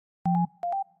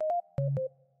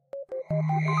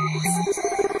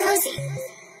Cozy.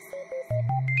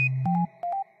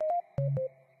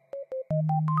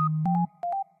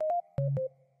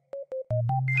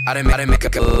 I didn't make a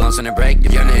couple lumps on the break.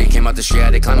 Young nigga came out the street, I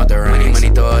had to climb out the rain. When he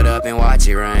throw it up and watch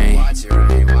it rain.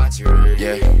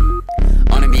 Yeah.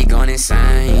 On the beat going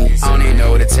insane. I don't even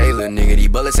know what to take, little nigga. These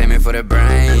bullets aiming for the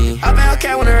brain. I been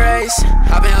okay when the race.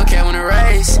 I been okay when the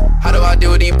race. How do I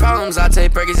deal with these problems? I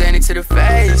take Percocet to the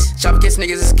face. Chopper kiss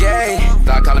niggas is gay.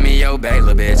 Thought calling me yo bae,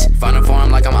 little bitch. Finding for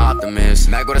him like I'm Optimus.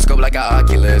 Mac with a scope like an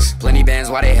Oculus. Plenty bands,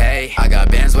 why they hate? I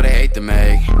got bands what they hate to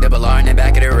make. Double R in the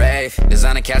back of the rave.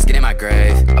 Design a casket in my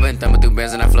grave. I been thumbing through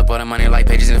bands and I flip all the money like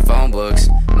pages in phone books.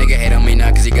 Nigga hate on me now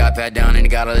cause he got pat down and he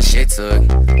got all the shit took.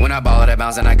 When I ball all that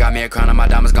bounce and I got me a crown and my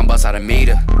diamonds gon' bust out a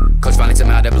meter. Coach finally took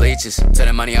me out the bleachers. Tell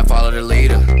the money I follow the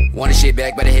leader. Want the shit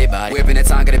back by the hit body. Whipping the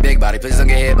tongue of the big body. Please don't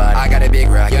get hit by it. I got a big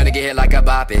rock. Young to get hit like a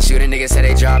bop it. Shooting niggas say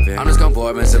they drop it. I'm just gon'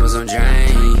 pour up and sip on some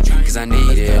drain. Cause I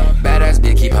need it. Badass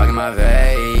bitch keep hugging my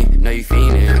vape. Know you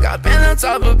fiendin'. I got bands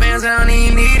on top of bands I don't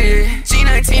even need it.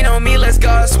 G19 on me, let's go.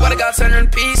 I swear to God, turn in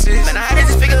pieces. Man, I had to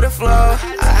just pick up the flow.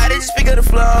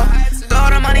 Throw all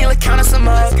the money, let's count it some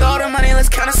more. Throw the money, let's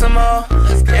count it some more.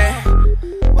 Yeah.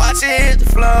 Watch it hit the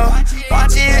flow.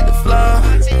 Watch it hit the flow.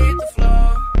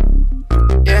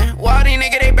 Yeah. Wall these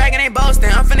niggas, they bragging, they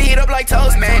boasting. I'm finna heat up like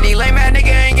toast, man. These lame ass niggas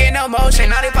ain't getting no motion.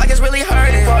 Now they pockets really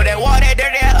hurting. Bro, that water, that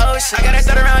dirty, that ocean. I got that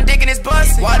third around dick and it's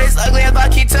bustin'. Why this ugly if I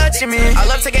keep touching me? I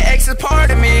love taking X as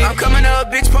part of me. I'm coming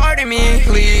up, bitch, pardon me,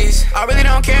 please. I really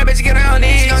don't care, bitch, get on your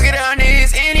knees. She gon' get on her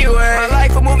knees anyway. My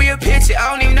life a movie, a picture. I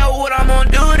don't even know what I'm on.